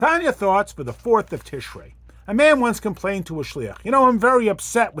Tanya thoughts for the 4th of Tishrei. A man once complained to a shliach, I'm very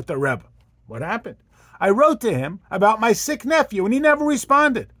upset with the Rebbe. What happened? I wrote to him about my sick nephew and he never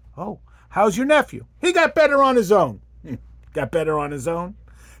responded. Oh, how's your nephew? He got better on his own. Got better on his own?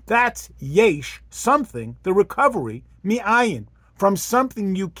 That's yesh, something, the recovery, mi'ayin, from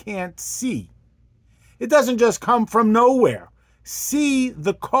something you can't see. It doesn't just come from nowhere. See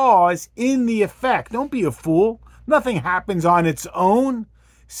the cause in the effect. Don't be a fool. Nothing happens on its own.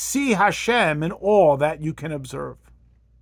 See Hashem in all that you can observe.